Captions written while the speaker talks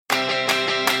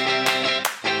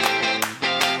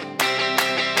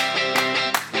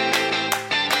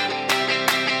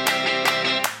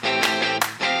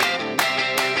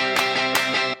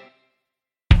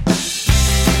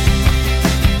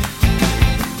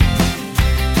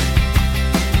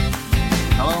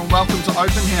welcome to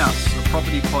Open House, a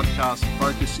property podcast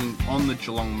focusing on the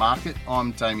Geelong market.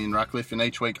 I'm Damien Rucliffe, and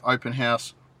each week Open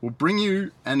House will bring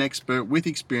you an expert with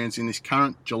experience in this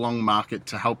current Geelong market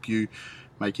to help you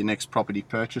make your next property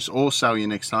purchase or sell your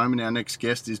next home. And our next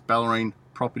guest is Bellarine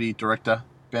Property Director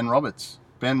Ben Roberts.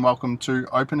 Ben, welcome to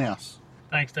Open House.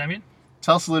 Thanks, Damien.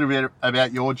 Tell us a little bit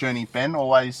about your journey, Ben.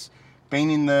 Always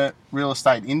been in the real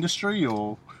estate industry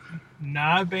or...? No,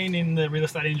 I've been in the real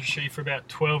estate industry for about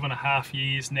 12 and a half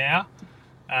years now.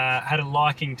 Had a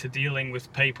liking to dealing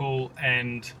with people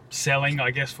and selling,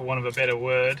 I guess, for want of a better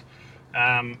word.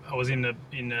 I was in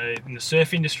the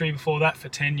surf industry before that for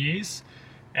 10 years,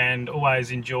 and always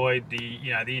enjoyed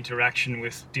the interaction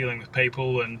with dealing with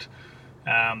people and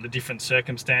the different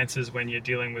circumstances when you're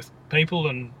dealing with people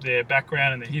and their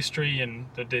background and their history and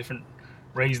the different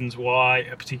reasons why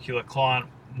a particular client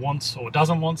wants or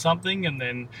doesn't want something. And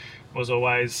then was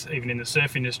always, even in the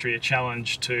surf industry, a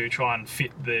challenge to try and fit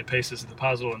the pieces of the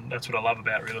puzzle, and that's what I love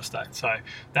about real estate. So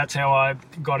that's how I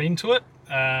got into it,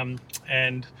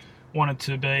 and wanted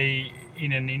to be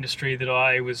in an industry that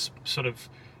I was sort of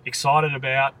excited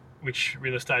about, which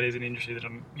real estate is an industry that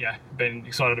I'm been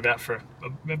excited about for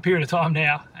a period of time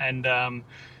now, and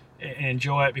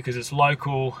enjoy it because it's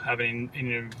local, have an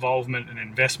involvement and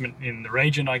investment in the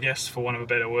region, I guess, for want of a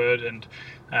better word, and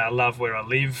love where I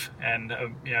live, and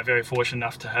very fortunate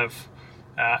enough to have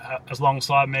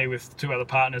alongside me with two other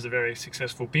partners a very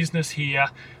successful business here.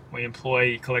 We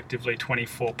employ collectively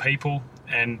 24 people,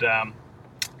 and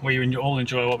we all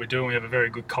enjoy what we do, and we have a very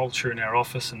good culture in our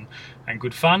office and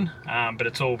good fun, but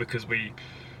it's all because we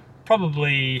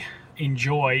probably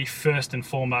enjoy first and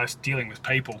foremost dealing with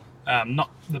people.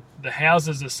 Not the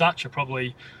houses as such are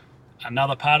probably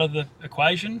another part of the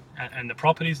equation and the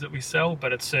properties that we sell,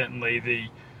 but it's certainly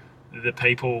the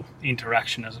people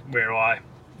interaction is where I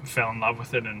fell in love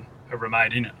with it and have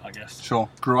remained in it, I guess. Sure.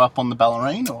 Grew up on the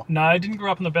Bellarine, or? No, I didn't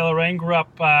grow up on the Bellarine. Grew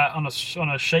up on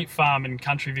a sheep farm in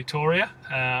country Victoria,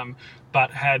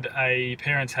 but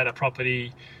parents had a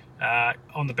property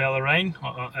on the Bellarine,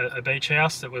 a beach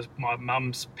house that was my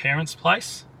mum's parents'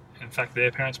 place. In fact,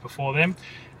 their parents before them.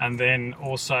 And then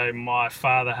also my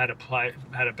father had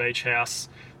a beach house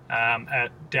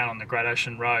down on the Great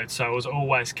Ocean Road. So I was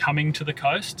always coming to the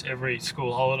coast every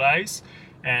school holidays.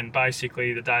 And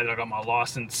basically the day that I got my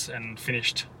licence and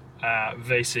finished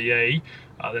VCE,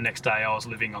 the next day I was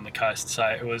living on the coast. So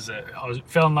I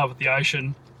fell in love with the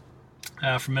ocean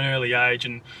from an early age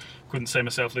and couldn't see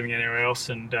myself living anywhere else.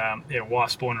 And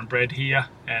wife's born and bred here,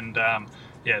 and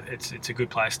it's a good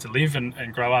place to live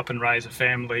and grow up and raise a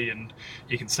family, and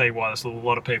you can see why there's a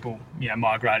lot of people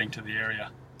migrating to the area.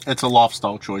 It's a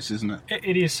lifestyle choice, isn't it?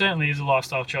 It is, certainly is a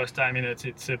lifestyle choice, Damien.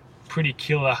 It's a pretty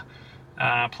killer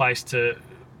place to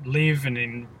live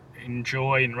and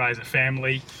enjoy and raise a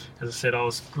family. As I said, I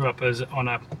grew up on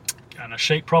a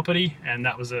sheep property, and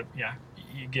that was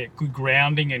you get good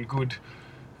grounding and good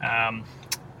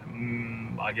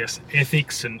I guess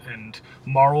ethics and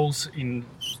morals in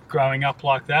growing up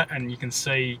like that, and you can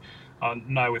see, I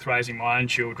know with raising my own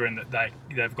children, that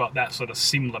they've got that sort of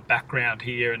similar background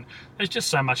here, and there's just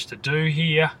so much to do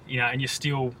here, and you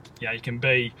still, you can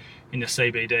be in the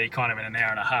CBD kind of in an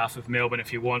hour and a half of Melbourne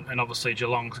if you want, and obviously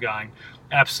Geelong's going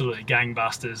absolutely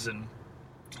gangbusters, and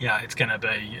it's going to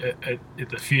be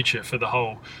the future for the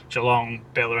whole Geelong,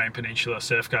 Bellarine Peninsula,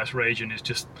 Surf Coast region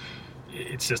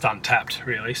it's just untapped,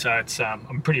 really. So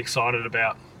I'm pretty excited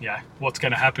about what's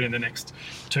going to happen in the next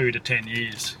 2 to 10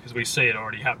 years, because we see it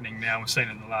already happening now. We've seen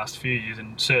it in the last few years,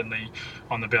 and certainly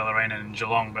on the Bellarine and in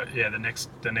Geelong. But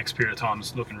the next period of time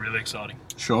is looking really exciting.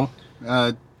 Sure.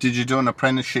 Did you do an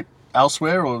apprenticeship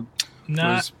elsewhere, or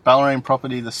no, was Bellarine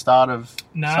Property the start of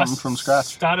something from scratch?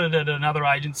 Started at another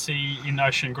agency in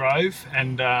Ocean Grove,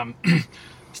 and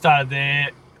started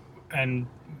there and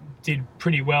did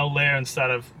pretty well there, and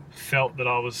felt that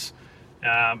I was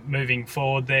moving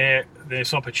forward there.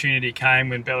 This opportunity came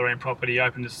when Bellarine Property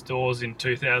opened its doors in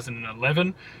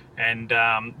 2011, and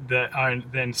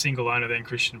the single owner,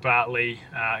 Christian Bartley,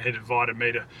 had invited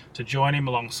me to join him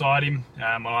alongside him.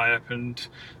 When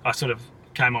I sort of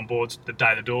came on board the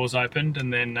day the doors opened,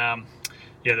 and then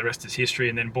the rest is history,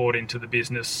 and then bought into the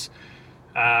business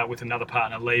with another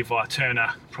partner, Levi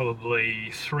Turner,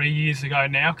 probably 3 years ago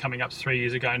now, coming up to 3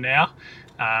 years ago now.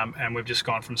 And we've just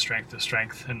gone from strength to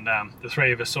strength, and the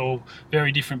three of us, all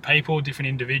very different people, different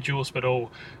individuals, but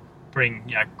all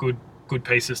bring good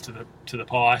pieces to the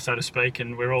pie, so to speak,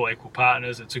 and we're all equal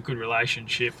partners. It's a good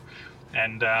relationship,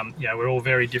 and we're all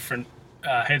very different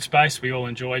headspace. We all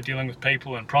enjoy dealing with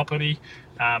people and property,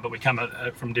 but we come at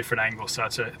it from different angles, so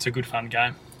it's a good fun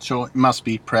game. Sure, you must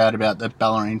be proud about the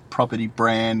Bellarine Property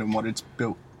brand and what it's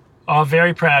built. Oh,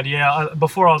 very proud. Yeah,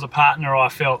 before I was a partner, I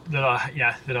felt that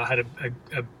I had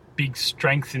a big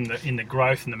strength in the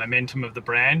growth and the momentum of the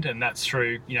brand, and that's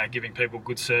through giving people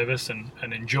good service and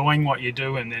enjoying what you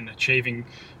do, and then achieving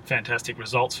fantastic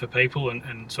results for people,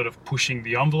 and sort of pushing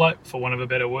the envelope, for want of a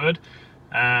better word.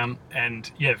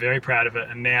 And yeah, very proud of it.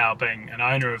 And now being an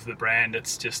owner of the brand,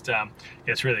 it's just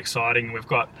it's really exciting. We've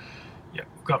got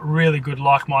really good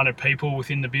like-minded people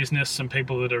within the business, some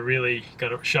people that are really got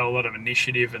to show a lot of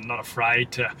initiative and not afraid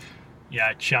to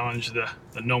challenge the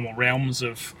normal realms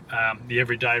of the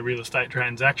everyday real estate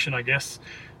transaction, I guess.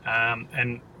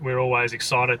 And we're always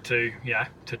excited to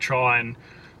try and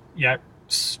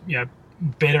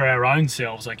better our own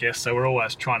selves, I guess. So we're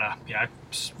always trying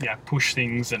to push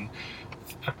things and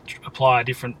apply a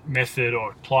different method,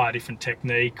 or apply a different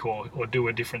technique, or do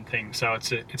a different thing. So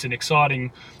it's an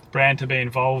exciting brand to be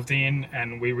involved in,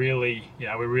 and we really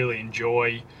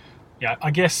enjoy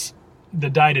I guess the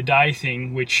day-to-day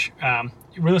thing, which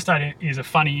real estate is a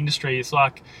funny industry. It's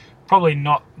like probably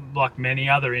not like many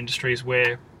other industries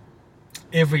where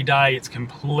every day it's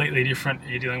completely different.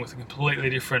 You're dealing with a completely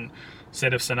different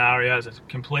set of scenarios, a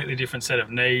completely different set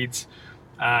of needs.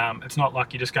 It's not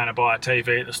like you're just going to buy a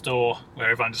TV at the store where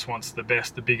everyone just wants the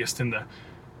best, the biggest, and the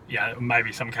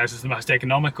maybe some cases the most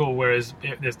economical, whereas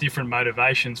there's different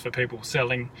motivations for people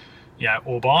selling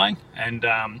or buying, and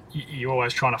you're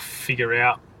always trying to figure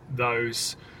out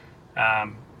those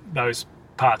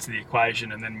parts of the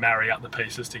equation and then marry up the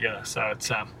pieces together. So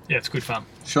it's good fun.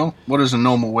 Sure. What does a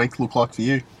normal week look like for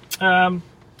you?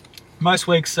 Most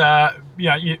weeks, I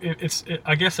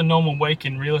guess a normal week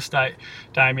in real estate,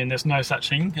 Damien, there's no such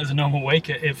thing as a normal week.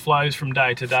 It flows from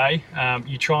day to day.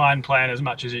 You try and plan as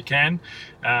much as you can,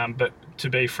 but to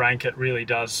be frank, it really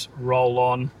does roll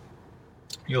on.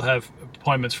 You'll have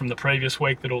appointments from the previous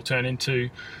week that will turn into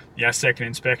second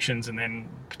inspections, and then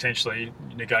potentially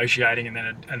negotiating, and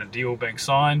then a deal being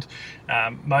signed.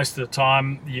 Most of the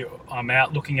time I'm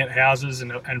out looking at houses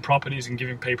and properties and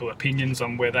giving people opinions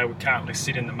on where they would currently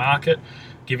sit in the market,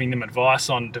 giving them advice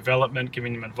on development,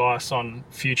 giving them advice on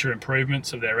future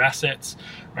improvements of their assets,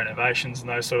 renovations and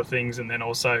those sort of things. And then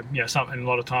also a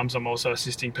lot of times I'm also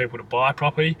assisting people to buy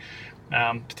property,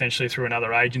 potentially through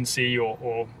another agency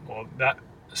or that.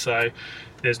 So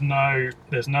there's no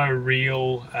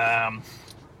real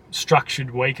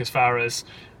structured week as far as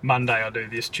Monday I do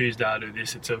this, Tuesday I do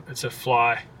this. It's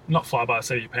a not fly by the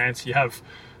seat of your pants. You have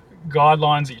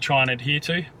guidelines that you try and adhere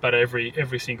to, but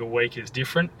every single week is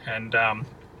different. And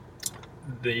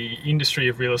the industry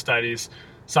of real estate is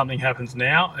something happens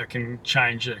now, it can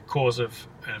change a course of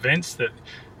events that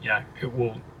it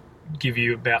will give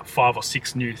you about 5 or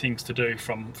 6 new things to do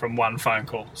from one phone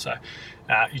call. So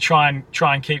you try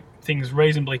and keep things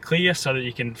reasonably clear so that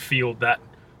you can field that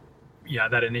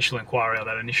that initial inquiry or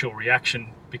that initial reaction,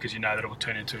 because that it will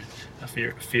turn into a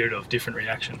field of different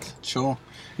reactions. Sure.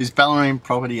 Is Ballerine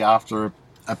property after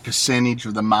a percentage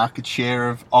of the market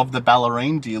share of the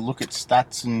Ballerine? Do you look at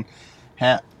stats and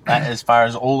how, as far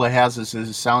as all the houses that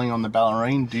are selling on the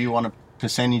Ballerine, do you want a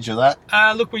percentage of that?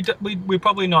 Look, we're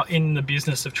probably not in the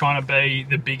business of trying to be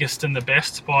the biggest and the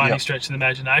best by any stretch of the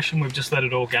imagination. We've just let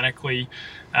it organically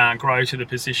grow to the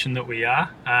position that we are.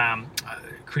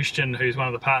 Christian, who's one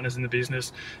of the partners in the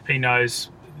business, he knows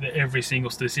every single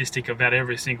statistic about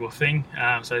every single thing.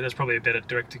 So that's probably a better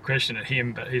directed question at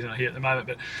him, but he's not here at the moment.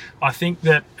 But I think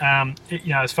that,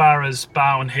 as far as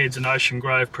Barwon Heads and Ocean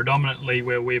Grove, predominantly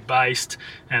where we're based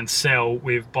and sell,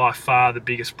 we're by far the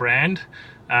biggest brand.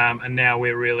 And now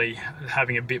we're really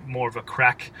having a bit more of a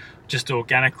crack. Just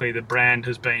organically, the brand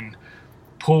has been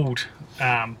pulled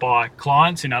by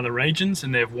clients in other regions,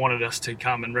 and they've wanted us to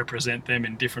come and represent them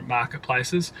in different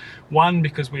marketplaces. One,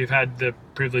 because we've had the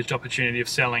privileged opportunity of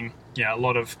selling a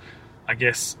lot of, I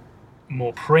guess,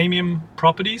 more premium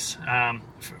properties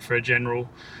for a general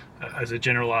as a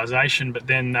generalisation, but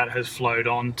then that has flowed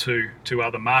on to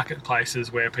other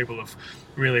marketplaces where people have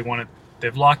really wanted.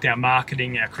 They've liked our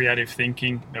marketing, our creative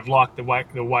thinking. They've liked the way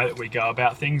that we go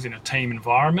about things in a team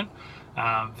environment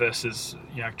versus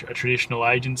a traditional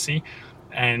agency.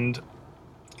 And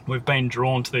we've been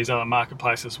drawn to these other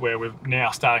marketplaces where we're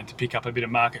now starting to pick up a bit of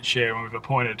market share, and we've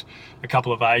appointed a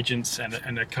couple of agents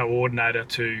and a coordinator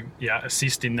to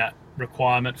assist in that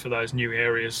requirement for those new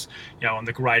areas, on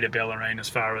the greater Ballerine, as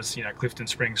far as Clifton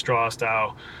Springs,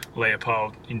 Drysdale,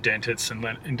 Leopold, Indented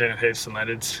Heads, St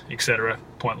Leonards, etc.,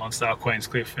 Point Lonsdale,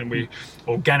 Queenscliff, and we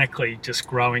organically just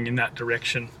growing in that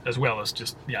direction, as well as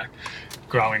just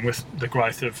growing with the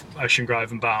growth of Ocean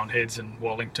Grove and Barwon Heads and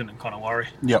Wallington and Conowari.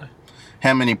 Yep. So,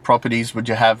 how many properties would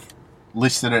you have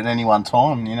listed at any one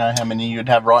time? You know how many you'd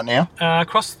have right now?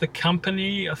 Across the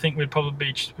company, I think we'd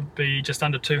probably be just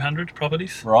under 200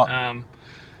 properties. Right.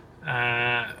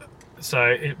 So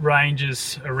it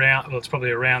ranges around, well, it's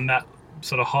probably around that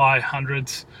sort of high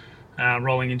hundreds,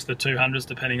 rolling into the 200s,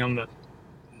 depending on the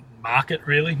market,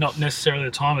 really. Not necessarily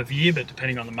the time of year, but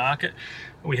depending on the market.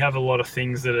 We have a lot of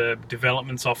things that are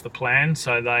developments off the plan,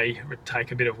 so they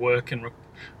take a bit of work and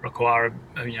require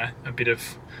a bit of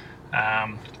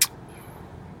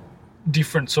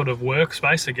different sort of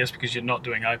workspace, I guess, because you're not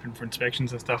doing open for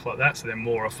inspections and stuff like that, so they're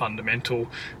more a fundamental,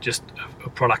 just a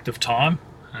product of time.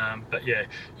 But yeah,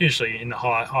 usually in the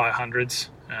high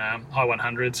hundreds, high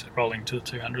 100s, rolling to the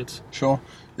 200s. Sure.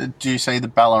 Do you see the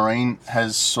Bellarine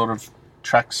has sort of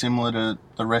tracked similar to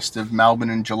the rest of Melbourne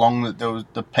and Geelong, that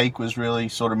the peak was really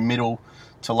sort of middle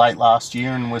to late last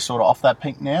year, and we're sort of off that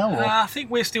peak now? Or? I think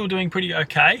we're still doing pretty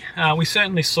okay. We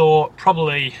certainly saw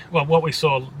what we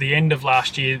saw the end of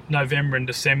last year, November and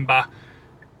December,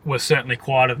 was certainly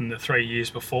quieter than the 3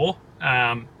 years before.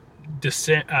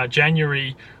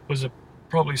 January was a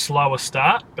probably slower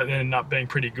start, but then ended up being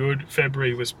pretty good.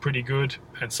 February was pretty good,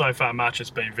 and so far March has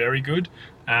been very good.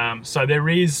 So there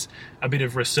is a bit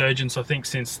of resurgence, I think,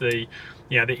 since the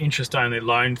interest-only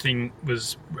loan thing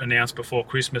was announced before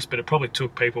Christmas, but it probably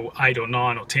took people 8 or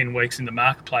 9 or 10 weeks in the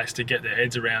marketplace to get their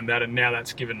heads around that, and now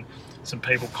that's given some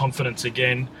people confidence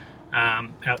again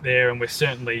out there. And we're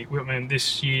certainly,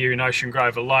 this year in Ocean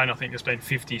Grove alone, I think there's been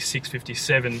 56,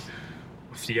 57,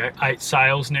 58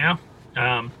 sales now.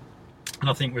 And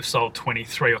I think we've sold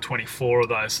 23 or 24 of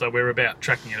those, so we're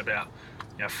tracking at about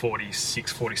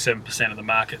 46, 47% of the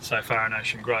market so far in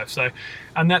Ocean Grove. So,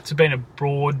 and that's been a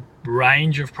broad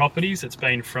range of properties. It's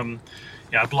been from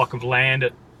a block of land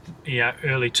at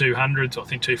early 200s, I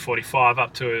think 245,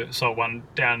 up to sold one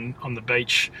down on the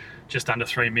beach just under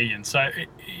 3 million. So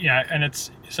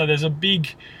there's a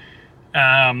big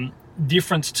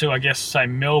difference to, I guess, say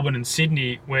Melbourne and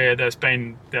Sydney, where there's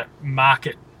been that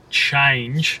market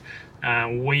change.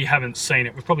 We haven't seen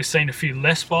it. We've probably seen a few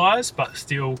less buyers, but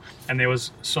still, and there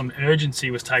was some urgency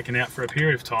was taken out for a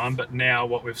period of time, but now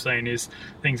what we've seen is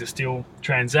things are still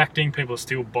transacting, people are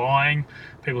still buying,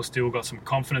 people still got some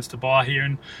confidence to buy here.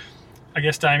 And I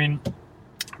guess, Damien,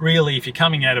 really, if you're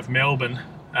coming out of Melbourne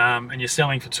and you're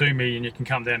selling for 2 million, you can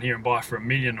come down here and buy for $1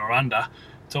 million or under.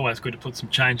 It's always good to put some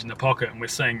change in the pocket, and we're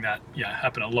seeing that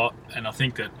happen a lot. And I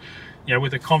think that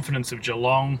with the confidence of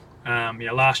Geelong,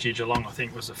 last year Geelong, I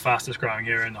think, was the fastest growing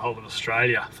area in the whole of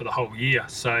Australia for the whole year.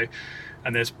 So,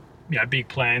 and there's big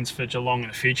plans for Geelong in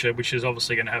the future, which is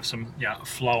obviously going to have some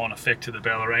flow-on effect to the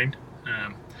Bellarine.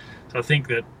 So I think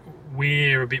that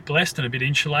we're a bit blessed and a bit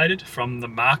insulated from the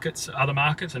markets, other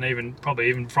markets, and probably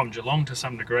even from Geelong to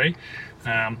some degree,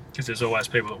 because there's always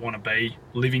people that want to be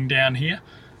living down here.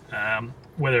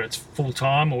 Whether it's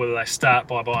full-time or whether they start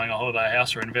by buying a holiday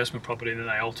house or investment property, then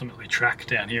they ultimately track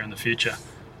down here in the future.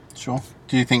 Sure.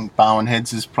 Do you think Barwon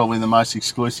Heads is probably the most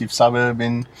exclusive suburb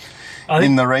in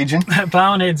the region?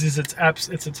 Barwon Heads is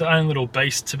its own little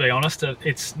beast, to be honest.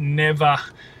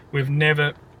 We've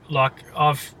never,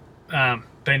 I've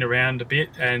been around a bit,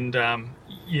 and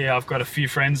I've got a few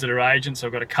friends that are agents.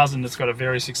 I've got a cousin that's got a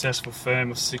very successful firm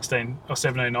of 16 or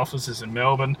 17 offices in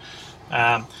Melbourne,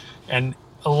 and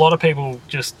a lot of people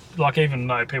just, even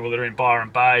though people that are in Byron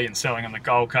Bay and selling on the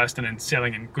Gold Coast and then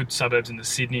selling in good suburbs in the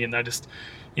Sydney, and they just,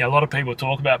 a lot of people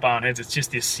talk about Barwon Heads. It's just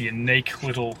this unique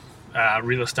little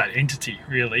real estate entity,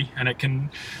 really, and it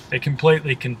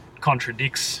completely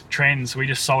contradicts trends. We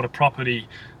just sold a property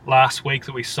last week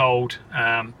that we sold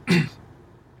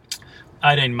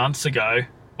 18 months ago,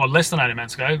 or less than 18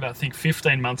 months ago, but I think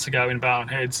 15 months ago in Barwon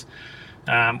Heads,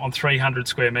 on 300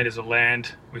 square metres of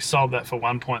land. We sold that for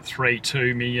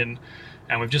 1.32 million,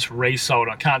 and we've just resold.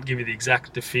 I can't give you the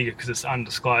exact figure because it's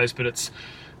undisclosed, but it's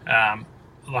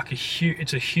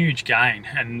it's a huge gain,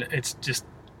 and it's just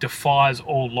defies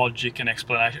all logic and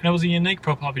explanation. And it was a unique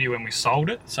property when we sold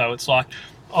it, so it's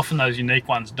often those unique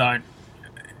ones don't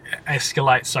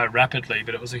escalate so rapidly,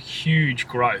 but it was a huge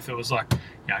growth. It was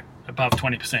above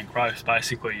 20% growth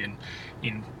basically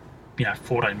in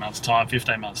 14 months time,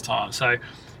 15 months time. So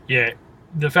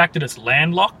the fact that it's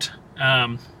landlocked,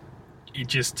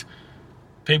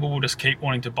 people will just keep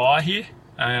wanting to buy here.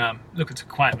 Look, it's a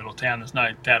quaint little town, there's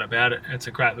no doubt about it. It's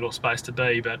a great little space to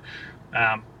be, but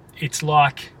it's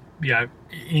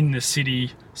in the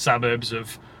city suburbs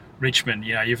of Richmond,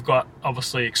 you've got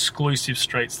obviously exclusive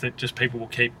streets that just people will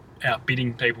keep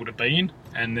outbidding people to be in.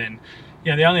 And then,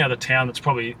 the only other town that's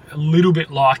probably a little bit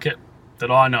like it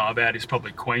that I know about is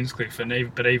probably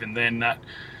Queenscliff, but even then, that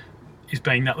is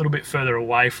being that little bit further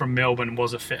away from Melbourne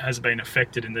has been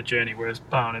affected in the journey, whereas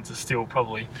Barwon Heads is still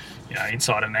probably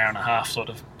inside an hour and a half sort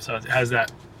of. So it has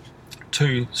that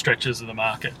two stretches of the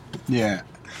market. Yeah.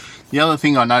 The other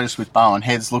thing I noticed with Barwon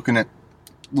Heads, looking at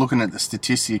the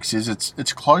statistics, is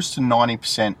it's close to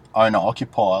 90% owner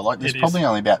occupier. Like there's probably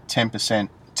only about 10%,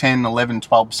 10, 11,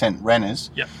 12% renters.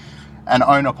 Yep. And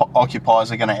owner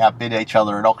occupiers are going to outbid each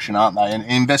other at auction, aren't they? And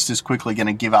investors quickly going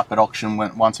to give up at auction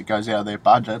once it goes out of their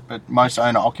budget. But most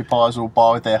owner occupiers will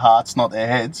buy with their hearts, not their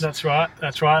heads. That's right.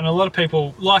 And a lot of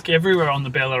people, like everywhere on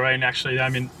the Bellarine, actually, I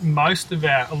mean,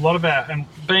 and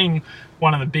being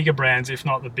one of the bigger brands, if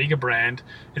not the bigger brand,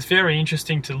 it's very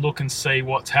interesting to look and see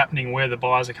what's happening, where the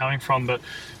buyers are coming from. But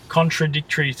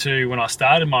contradictory to when I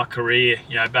started my career,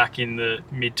 back in the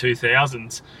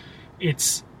mid-2000s,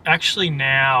 it's actually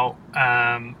now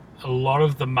a lot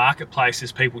of the marketplace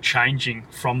is people changing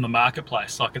from the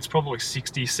marketplace. Like it's probably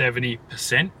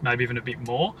 60-70%, maybe even a bit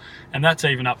more, and that's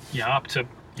even up to $4,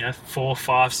 $5,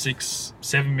 $6,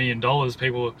 $7 million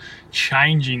people are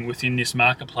changing within this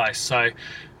marketplace. So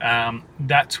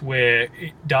that's where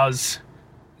it does.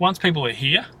 Once people are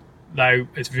here,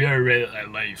 it's very rare that they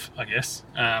leave, I guess.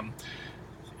 And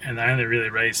they only really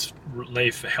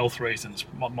leave for health reasons.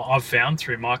 What I've found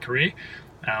through my career.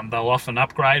 They'll often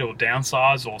upgrade or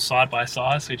downsize or side by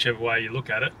side, whichever way you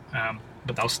look at it.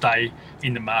 But they'll stay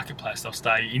in the marketplace. They'll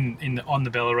stay on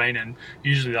the Bellarine, and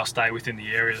usually they'll stay within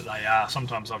the area that they are.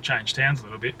 Sometimes they'll change towns a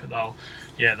little bit, but they'll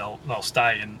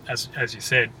stay. And as you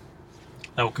said,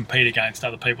 they'll compete against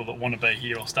other people that want to be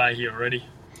here or stay here already.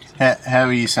 How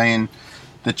are you seeing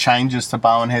the changes to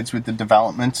Barwon Heads with the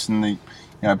developments and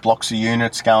the blocks of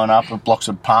units going up, or blocks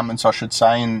of apartments, I should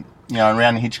say, and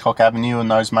around Hitchcock Avenue and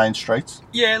those main streets?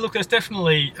 Yeah, look, there's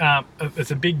definitely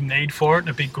there's a big need for it and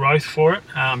a big growth for it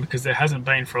because there hasn't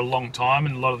been for a long time,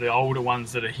 and a lot of the older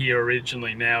ones that are here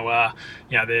originally now are,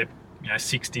 they're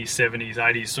 60s, 70s,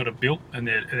 80s sort of built, and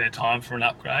they're time for an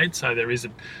upgrade. So there is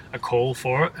a call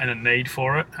for it and a need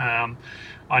for it.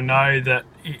 I know that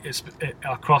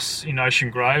across in Ocean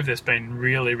Grove, there's been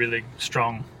really, really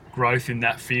strong growth in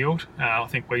that field. I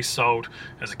think as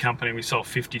a company, we sold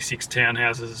 56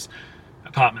 townhouses,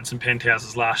 apartments and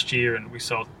penthouses last year, and we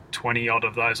sold 20 odd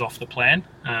of those off the plan.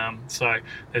 So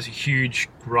there's a huge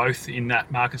growth in that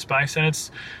market space, and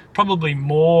it's probably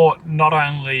more not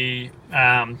only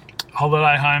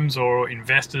holiday homes or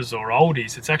investors or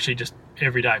oldies, it's actually just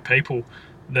everyday people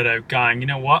that are going, you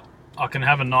know what, I can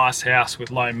have a nice house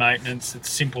with low maintenance, it's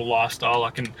simple lifestyle,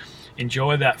 I can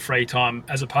enjoy that free time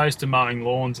as opposed to mowing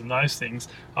lawns and those things.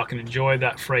 I can enjoy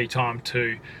that free time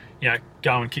to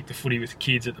go and kick the footy with the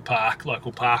kids at the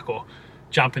local park, or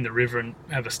jump in the river and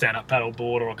have a stand-up paddle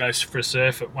board, or go for a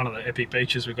surf at one of the epic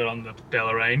beaches we've got on the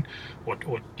Bellarine, or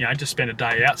just spend a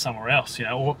day out somewhere else,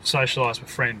 or socialise with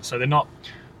friends. So they're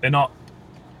not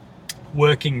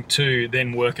working to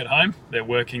then work at home. They're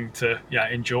working to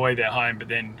enjoy their home, but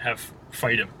then have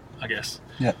freedom, I guess.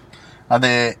 Yeah. Are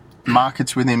there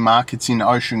markets within markets in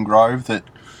Ocean Grove that,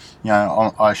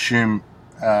 I assume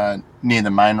near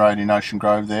the main road in Ocean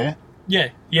Grove there? Yeah,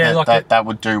 that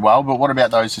would do well. But what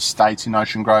about those estates in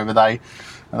Ocean Grove? Are they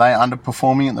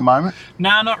underperforming at the moment?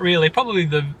 No, not really. Probably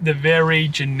the very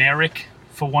generic,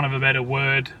 for want of a better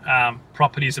word,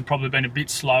 properties have probably been a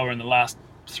bit slower in the last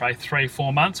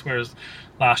 3-4 months, whereas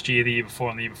last year, the year before,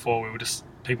 and the year before, we were just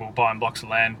people were buying blocks of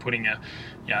land, putting a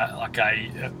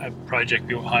project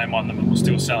built home on them, and we're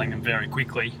still selling them very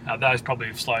quickly. Those probably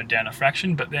have slowed down a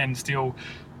fraction, but then still,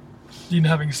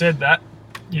 having said that,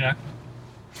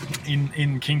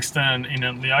 in Kingston, in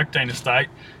the Oakdean estate,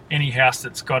 any house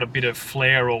that's got a bit of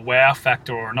flair or wow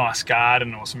factor, or a nice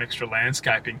garden or some extra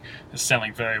landscaping, is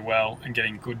selling very well and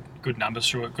getting good numbers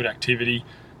through it, good activity,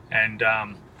 and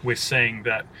we're seeing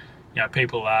that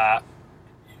people are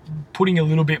putting a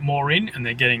little bit more in, and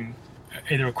they're getting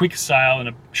either a quicker sale and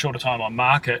a shorter time on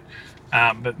market,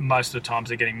 but most of the times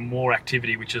they're getting more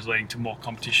activity, which is leading to more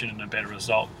competition and a better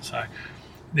result. So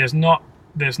there's not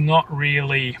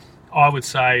really, I would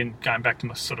say, and going back to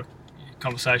my sort of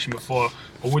conversation before,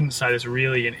 I wouldn't say there's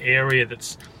really an area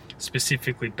that's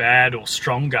specifically bad or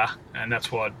stronger, and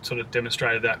that's why I sort of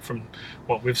demonstrated that from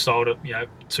what we've sold at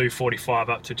 245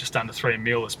 up to just under 3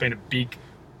 mil. It's been a big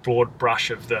broad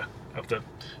brush of the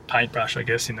paintbrush, I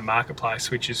guess, in the marketplace,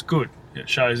 which is good. It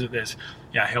shows that there's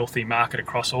a healthy market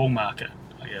across all market,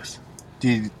 I guess. Do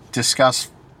you discuss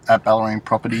at Bellarine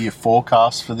Property your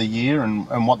forecast for the year and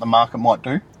what the market might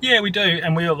do? Yeah, we do,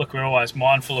 and we're always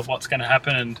mindful of what's going to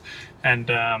happen, and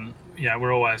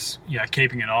we're always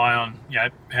keeping an eye on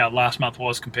how last month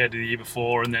was compared to the year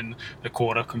before, and then the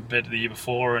quarter compared to the year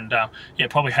before, and it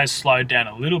probably has slowed down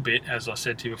a little bit, as I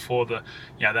said to you before. The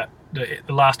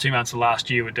last 2 months of last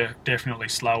year were definitely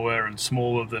slower and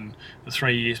smaller than the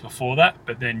 3 years before that,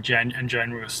 but then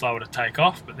January was slower to take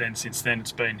off, but then since then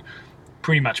it's been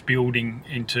pretty much building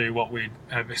into what we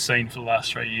have seen for the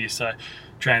last 3 years. So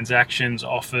transactions,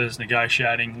 offers,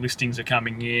 negotiating, listings are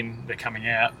coming in, they're coming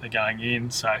out, they're going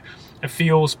in. So it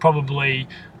feels probably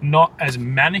not as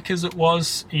manic as it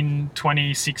was in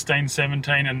 2016,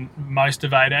 17 and most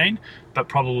of 18, but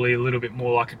probably a little bit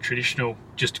more like a traditional,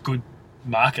 just good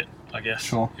market, I guess.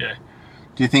 Sure. Yeah.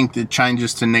 Do you think the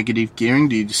changes to negative gearing,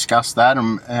 do you discuss that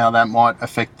and how that might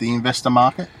affect the investor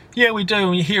market? Yeah, we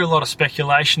do. You hear a lot of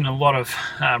speculation, a lot of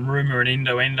rumour and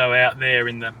innuendo out there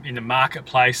in the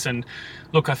marketplace. And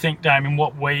look, I think, Damien,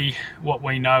 what we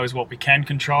know is what we can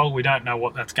control. We don't know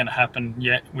what that's going to happen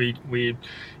yet. We're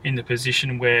in the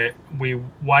position where we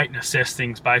wait and assess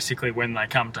things basically when they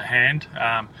come to hand.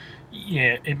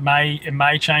 It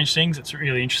may change things. It's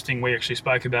really interesting. We actually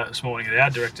spoke about it this morning at our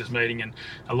directors meeting, and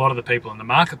a lot of the people in the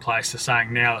marketplace are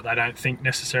saying now that they don't think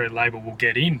necessarily Labor will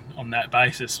get in on that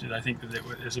basis. They think that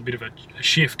there's a bit of a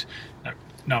shift.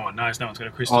 No one knows. No one's got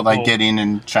a crystal ball. Or they get in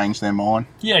and change their mind.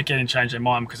 Yeah, get in and change their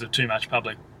mind because of too much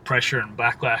public pressure and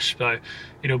backlash. So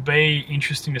it'll be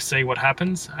interesting to see what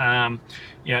happens.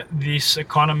 This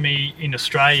economy in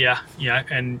Australia,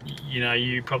 and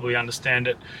you probably understand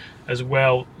it as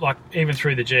well, like even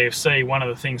through the GFC, one of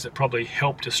the things that probably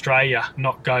helped Australia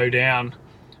not go down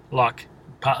like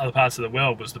other parts of the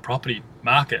world was the property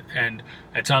market, and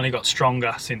it's only got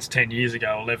stronger since 10 years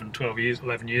ago, 11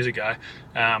 years ago.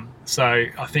 So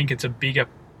I think it's a bigger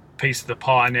piece of the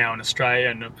pie now in Australia,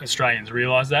 and Australians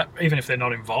realise that, even if they're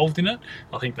not involved in it.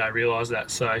 I think they realise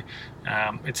that. So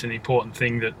it's an important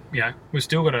thing that we've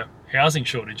still got a housing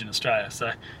shortage in Australia.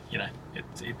 So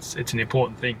it's an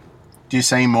important thing. Do you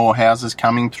see more houses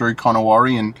coming through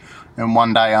Conowari and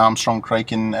one day Armstrong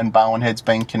Creek and Bowen Heads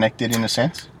being connected in a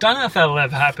sense? Don't know if that'll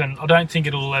ever happen. I don't think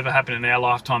it'll ever happen in our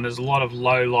lifetime. There's a lot of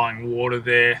low-lying water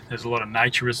there. There's a lot of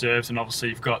nature reserves, and obviously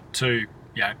you've got two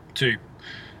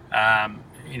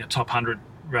top 100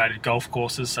 rated golf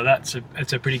courses, so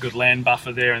it's a pretty good land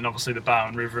buffer there, and obviously the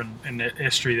Bowen River and the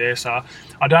estuary there. So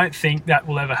I don't think that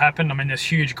will ever happen. I mean, there's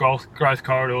huge growth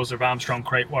corridors of Armstrong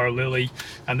Creek, Warralilly,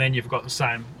 and then you've got the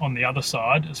same on the other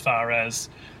side as far as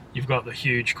you've got the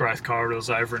huge growth corridors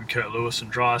over in Curlewis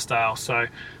and Drysdale. So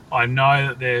I know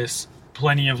that there's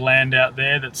plenty of land out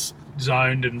there that's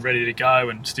zoned and ready to go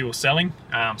and still selling.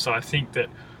 So I think that,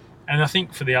 and I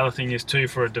think for the other thing is too,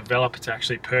 for a developer to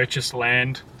actually purchase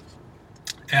land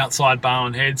outside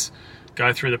Bowen Heads,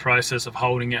 go through the process of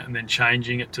holding it and then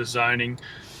changing it to zoning,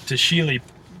 to sheerly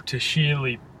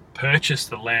purchase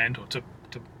the land, or to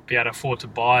be able to afford to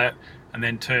buy it and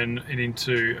then turn it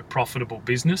into a profitable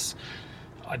business.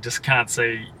 I just can't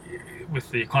see, with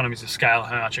the economies of scale,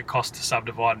 how much it costs to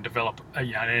subdivide and develop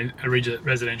a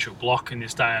residential block in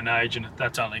this day and age, and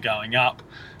that's only going up.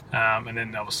 And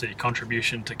then obviously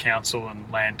contribution to council and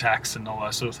land tax and all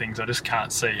those sort of things. I just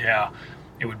can't see how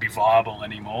it would be viable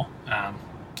anymore.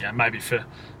 Maybe for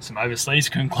some overseas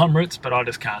conglomerates, but I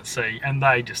just can't see. And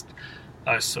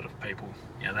those sort of people,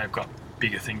 they've got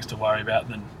bigger things to worry about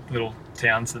than little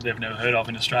towns that they've never heard of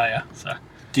in Australia. So,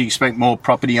 do you expect more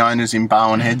property owners in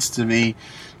Bowen Heads to be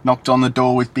knocked on the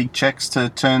door with big checks to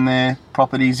turn their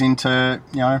properties into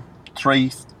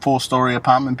 3-4 story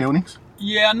apartment buildings?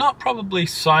 Yeah, not probably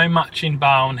so much in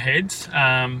Bowen Heads.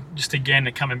 Just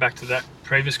again, coming back to that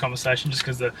previous conversation, just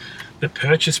because the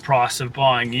purchase price of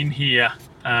buying in here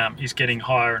is getting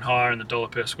higher and higher, and the dollar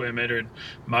per square metre in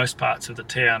most parts of the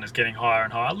town is getting higher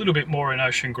and higher. A little bit more in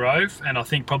Ocean Grove, and I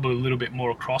think probably a little bit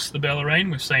more across the Bellarine.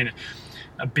 We've seen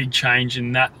a big change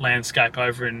in that landscape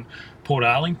over in Port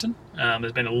Arlington.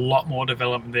 There's been a lot more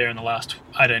development there in the last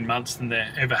 18 months than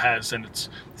there ever has, and it's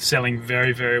selling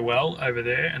very, very well over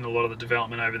there, and a lot of the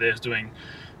development over there is doing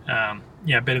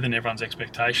better than everyone's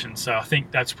expectations. So I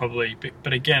think that's probably,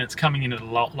 but again, it's coming in at a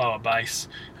lot lower base,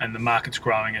 and the market's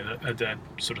growing at a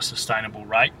sort of sustainable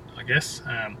rate, I guess.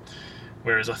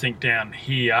 Whereas I think down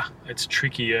here, it's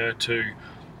trickier to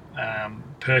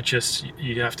purchase.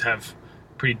 You have to have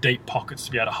pretty deep pockets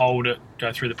to be able to hold it,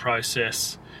 go through the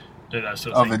process, do those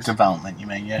sort of things. Of the development, you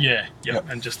mean? Yeah. Yep.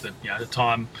 And just the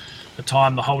time,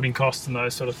 the holding costs, and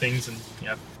those sort of things, and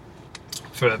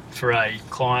for a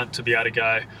client to be able to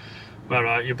go, all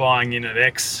right, you're buying in at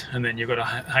X, and then you've got to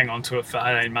hang on to it for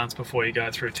 18 months before you go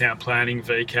through town planning,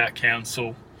 VCAT,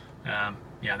 council,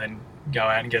 then go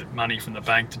out and get money from the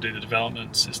bank to do the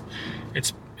development.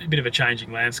 It's bit of a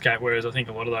changing landscape, whereas I think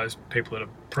a lot of those people that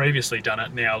have previously done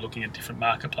it now are looking at different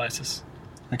marketplaces.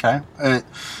 Okay.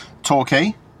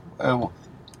 Torquay.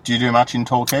 Do you do much in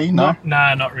Torquay? No?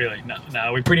 No, not really.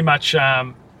 No. We pretty much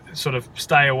sort of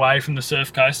stay away from the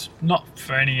Surf Coast, not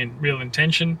for any real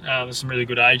intention. There's some really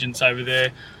good agents over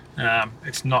there.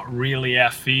 It's not really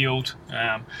our field.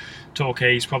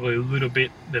 Torquay's probably a little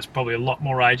bit, there's probably a lot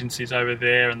more agencies over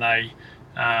there, and they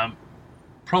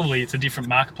probably, it's a different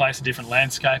marketplace, a different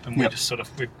landscape, and Yep.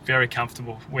 we're very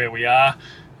comfortable where we are,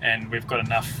 and we've got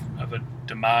enough of a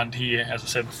demand here. As I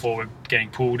said before, we're getting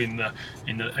pulled in the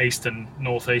east and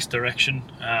northeast direction,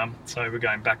 so we're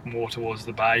going back more towards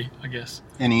the bay, I guess.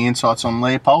 Any insights on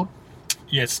Leopold?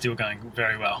 Yeah, it's still going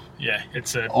very well. Yeah,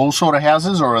 it's a All sort of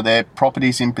houses, or are there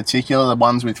properties in particular, the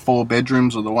ones with 4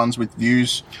 bedrooms or the ones with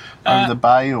views over the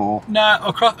bay? Or no,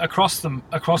 across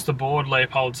the board,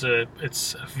 Leopold's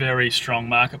it's a very strong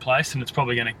marketplace, and it's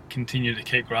probably going to continue to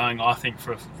keep growing, I think,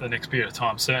 for the next period of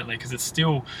time, certainly, because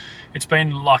it's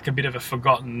been like a bit of a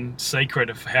forgotten secret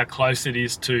of how close it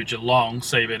is to Geelong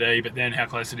CBD, but then how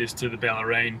close it is to the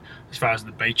Bellarine as far as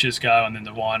the beaches go, and then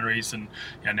the wineries, and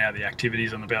now the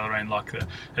activities on the Bellarine, like the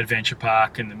adventure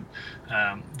park and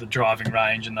the driving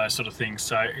range and those sort of things.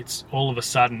 So it's all of a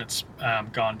sudden it's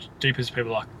gone deep as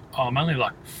people are like, oh, I'm only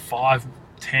like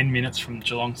 5-10 minutes from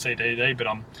Geelong CBD, but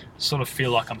I'm sort of feel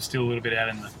like I'm still a little bit out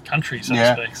in the country, so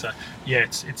to speak. So yeah,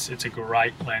 it's a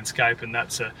great landscape, and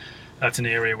that's an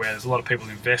area where there's a lot of people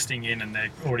investing in, and they're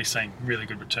already seeing really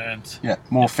good returns. yeah,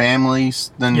 more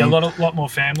families than Yeah, a lot more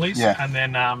families, Yeah.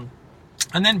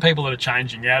 and then people that are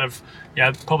changing out of,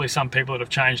 probably some people that have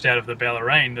changed out of the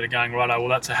Bellarine that are going, right, well,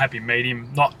 that's a happy medium,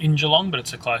 not in Geelong, but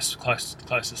it's a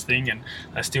closest thing, and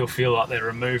they still feel like they're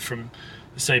removed from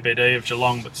the CBD of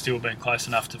Geelong, but still being close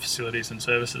enough to facilities and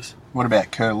services. What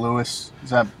about Kerr Lewis?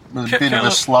 Is that a bit of a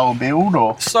Curlew- slower build,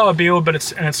 or? Slower build, but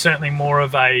it's certainly more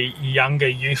of a younger,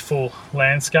 youthful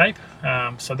landscape.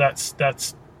 So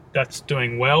that's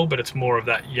doing well, but it's more of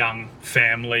that young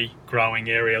family growing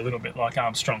area, a little bit like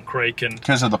Armstrong Creek, and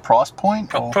Because of the price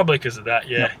point? or? probably because of that,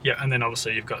 Yep. yeah. And then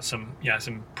obviously you've got some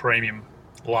premium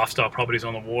lifestyle properties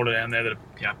on the water down there that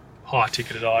are high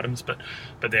ticketed items, but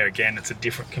there again, it's a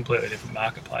completely different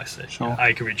marketplace. There's, Sure.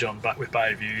 acreage with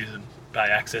bay views and bay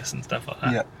access and stuff like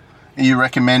that. Yeah. Are you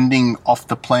recommending off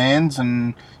the plans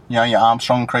and, your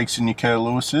Armstrong Creeks and your Kerr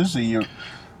Lewises? Are you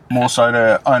more so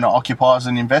to owner-occupiers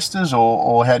and investors,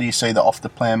 or how do you see the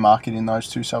off-the-plan market in those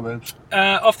two suburbs?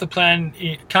 Off the plan,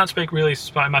 can't speak really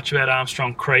so much about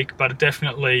Armstrong Creek, but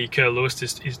definitely Kerr Lewis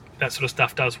is that sort of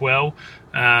stuff does well.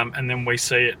 And then we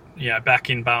see it, back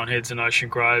in Bowen Heads and Ocean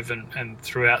Grove and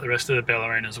throughout the rest of the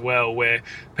Bellarine as well, where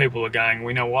people are going,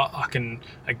 we know what, I can,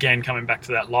 again, coming back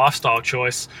to that lifestyle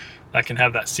choice, they can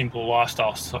have that simple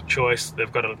lifestyle choice.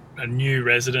 They've got a new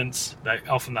residence. They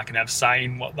can have say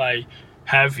in what they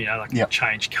have, they can Yep.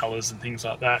 change colours and things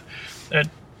like that. And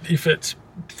if it's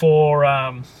for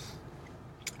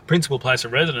principal place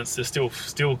of residence, there's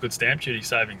still good stamp duty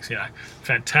savings.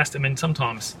 Fantastic. I mean,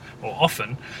 sometimes or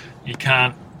often you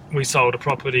can't. We sold a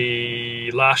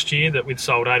property last year that we'd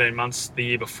sold 18 months the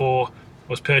year before.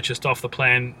 Was purchased off the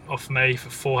plan off me for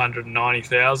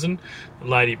 $490,000. The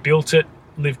lady built it,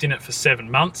 lived in it for 7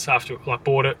 months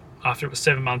bought it. After it was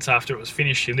 7 months after it was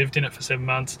finished, she lived in it for 7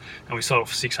 months, and we sold it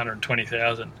for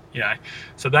 $620,000.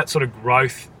 So that sort of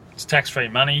growth, it's tax-free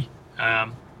money.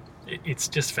 It's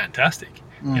just fantastic.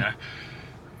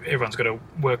 Everyone's got to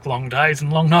work long days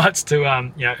and long nights to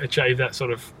achieve that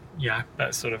sort of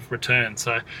return.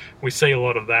 So we see a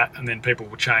lot of that, and then people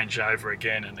will change over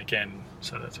again and again.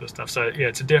 So that sort of stuff. So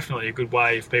it's definitely a good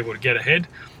way for people to get ahead,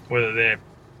 whether they're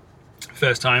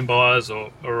first home buyers or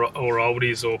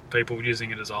oldies or people using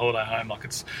it as a holiday home. Like,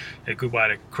 it's a good way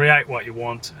to create what you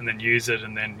want and then use it,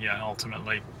 and then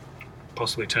ultimately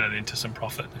possibly turn it into some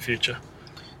profit in the future.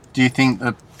 Do you think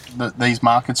that these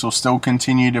markets will still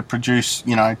continue to produce,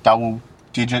 double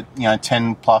digit,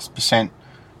 10+%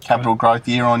 capital growth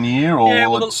year on year, or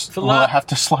will it have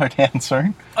to slow down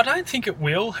soon? I don't think it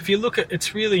will. If you look at,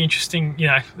 it's really interesting.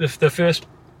 The first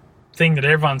thing that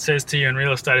everyone says to you in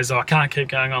real estate is, I can't keep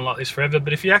going on like this forever.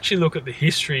 But if you actually look at the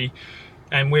history,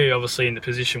 and we're obviously in the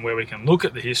position where we can look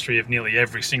at the history of nearly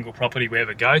every single property we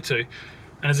ever go to,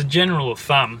 and as a general rule of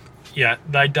thumb,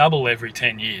 they double every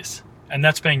 10 years. And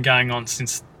that's been going on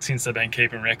since they've been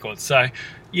keeping records. So,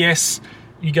 yes,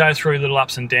 you go through little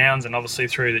ups and downs, and obviously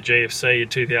through the GFC in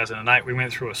 2008, we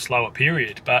went through a slower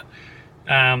period. But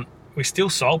we still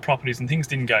sold properties and things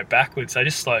didn't go backwards. They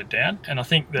just slowed down. And I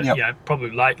think that,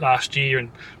 probably late last year and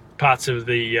parts of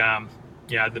the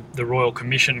the Royal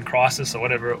Commission crisis or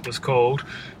whatever it was called,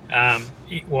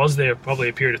 it was there probably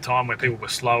a period of time where people were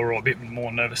slower or a bit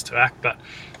more nervous to act. But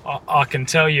I can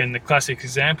tell you, in the classic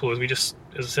example, as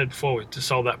I said before, we just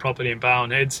sold that property in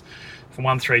Barwon Heads for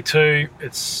 132.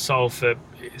 It's sold for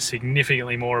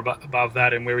significantly more above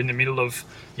that, and we're in the middle of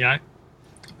a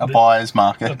buyer's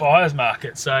market. A buyer's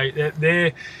market. So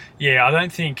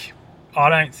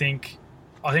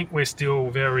I think we're still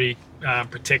very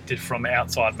protected from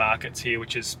outside markets here,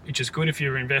 which is good if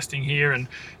you're investing here, and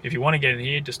if you want to get in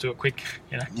here, just do it quick,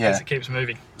 as it keeps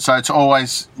moving. So it's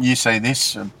always, you see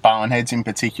this, Barwon Heads in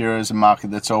particular, as a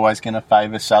market that's always going to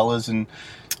favour sellers, and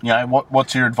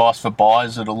what's your advice for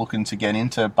buyers that are looking to get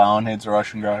into Barwon Heads or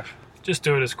Ocean Grove? Just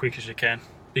do it as quick as you can,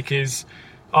 because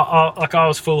I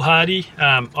was foolhardy.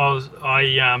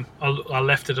 I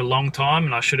left it a long time,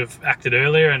 and I should have acted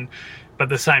earlier. But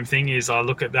the same thing is, I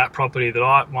look at that property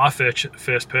that my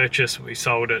first purchase, we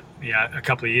sold it a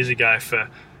couple of years ago for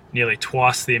nearly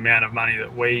twice the amount of money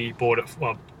that we bought it.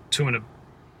 Well,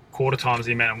 2.25 times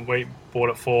the amount we bought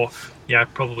it for.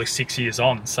 Probably 6 years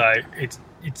on. So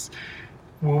it's.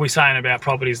 We'll be saying about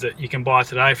properties that you can buy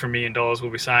today for $1 million. We'll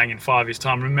be saying in 5 years'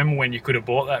 time, remember when you could have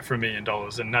bought that for $1 million,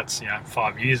 and that's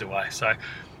 5 years away. So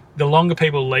the longer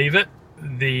people leave it,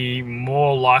 the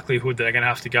more likelihood they're going to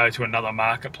have to go to another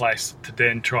marketplace to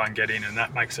then try and get in, and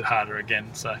that makes it harder again.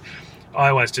 So I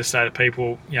always just say to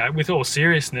people, with all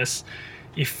seriousness,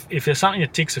 if there's something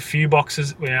that ticks a few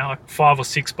boxes, like 5 or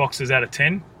 6 boxes out of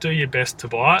 10, do your best to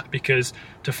buy it, because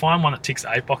to find one that ticks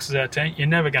 8 boxes out of 10, you're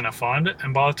never going to find it,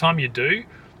 and by the time you do,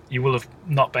 you will have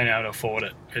not been able to afford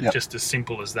it. It's just as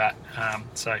simple as that.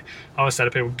 So I always say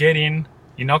to people, get in.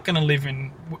 You're not going to live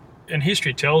in, and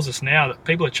history tells us now that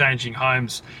people are changing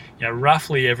homes,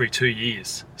 roughly every 2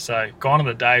 years. So gone are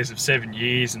the days of 7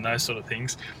 years and those sort of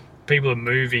things. People are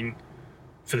moving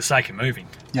for the sake of moving.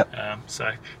 I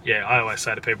always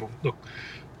say to people, look,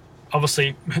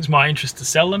 obviously it's my interest to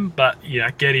sell them, but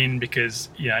get in, because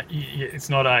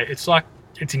it's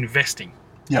investing.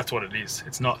 That's what it is.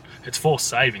 It's forced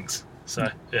savings. So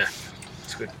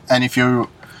it's good. And if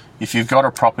you've got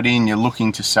a property and you're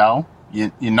looking to sell,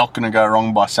 you're not going to go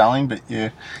wrong by selling, but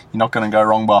you're not going to go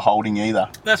wrong by holding either.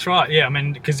 That's right, yeah. I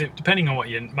mean, because depending on what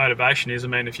your motivation is,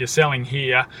 if you're selling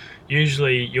here,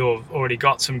 usually you've already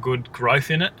got some good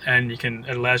growth in it, and it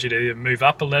allows you to either move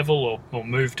up a level or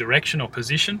move direction or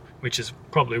position, which is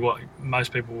probably what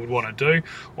most people would want to do.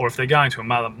 Or if they're going to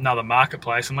another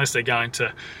marketplace, unless they're going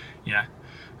to,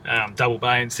 Double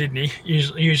Bay in Sydney,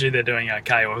 usually they're doing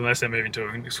okay, or unless they're moving to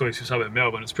an exclusive suburb of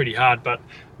Melbourne, it's pretty hard. But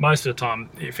most of the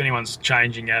time, if anyone's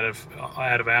changing out of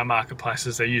our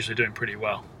marketplaces, they're usually doing pretty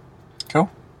well. Cool.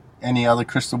 Any other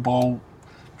crystal ball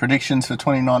predictions for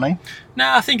 2019? No,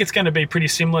 I think it's going to be pretty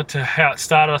similar to how it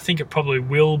started. I think it probably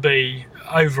will be,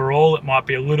 overall, it might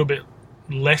be a little bit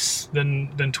less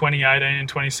than 2018 and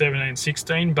 2017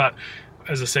 16, but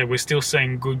as I said, we're still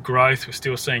seeing good growth. We're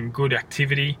still seeing good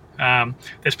activity.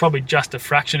 There's probably just a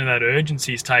fraction of that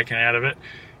urgency is taken out of it.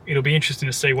 It'll be interesting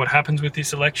to see what happens with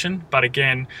this election. But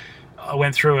again, I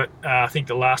went through it, I think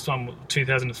the last one was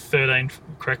 2013,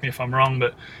 correct me if I'm wrong,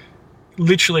 but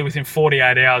literally within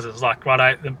 48 hours, it was like,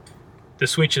 right, the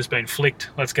switch has been flicked.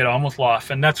 Let's get on with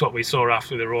life. And that's what we saw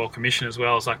after the Royal Commission as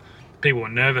well. It's like people were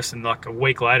nervous, and like a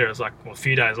week later, it was like, well, a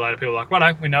few days later, people were like,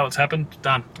 right, we know what's happened.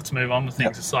 Done. Let's move on with things.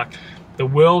 Yep. It's like the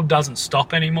world doesn't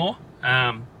stop anymore.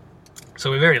 So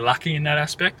we're very lucky in that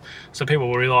aspect. So people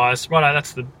will realise, right,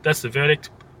 that's the verdict.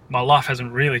 My life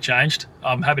hasn't really changed.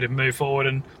 I'm happy to move forward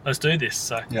and let's do this.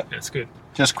 So it's good.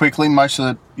 Just quickly, most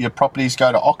of your properties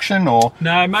go to auction, or?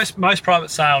 No, most private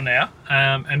sale now.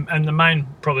 And the main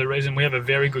probably reason, we have a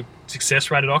very good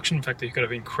success rate at auction. In fact, you've got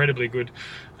an incredibly good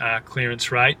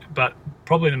clearance rate. But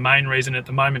probably the main reason at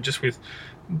the moment, just with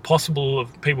possible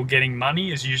of people getting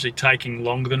money, is usually taking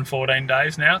longer than 14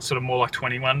 days now. It's sort of more like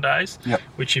 21 days,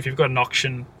 which if you've got an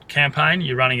auction campaign,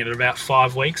 you're running it at about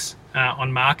 5 weeks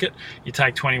on market. You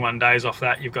take 21 days off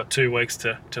that, you've got 2 weeks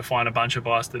to find a bunch of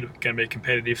buyers that are going to be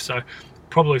competitive. So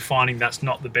probably finding that's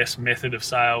not the best method of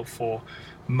sale for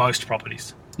most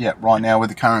properties. Yeah, right now with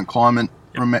the current climate,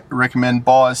 recommend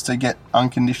buyers to get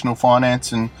unconditional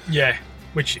finance, and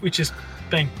which is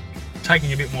being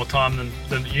taking a bit more time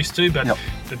than it used to, but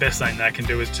the best thing they can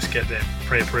do is just get their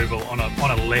pre-approval on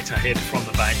a letterhead from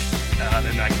the bank, and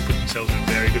then they can put themselves in a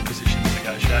very good position to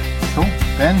negotiate. Cool.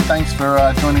 Ben, thanks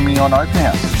for joining me on Open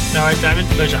House. No worries, Damon.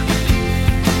 Pleasure.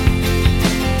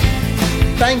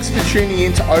 Thanks for tuning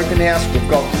in to Open House. We've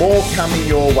got more coming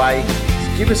your way.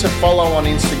 Give us a follow on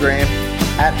Instagram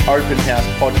 @Open House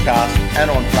Podcast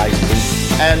and on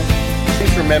Facebook. And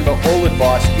Just remember, all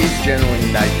advice is general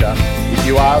in nature. If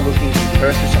you are looking to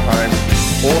purchase a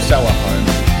home or sell a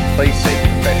home, please seek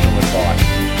professional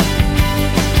advice.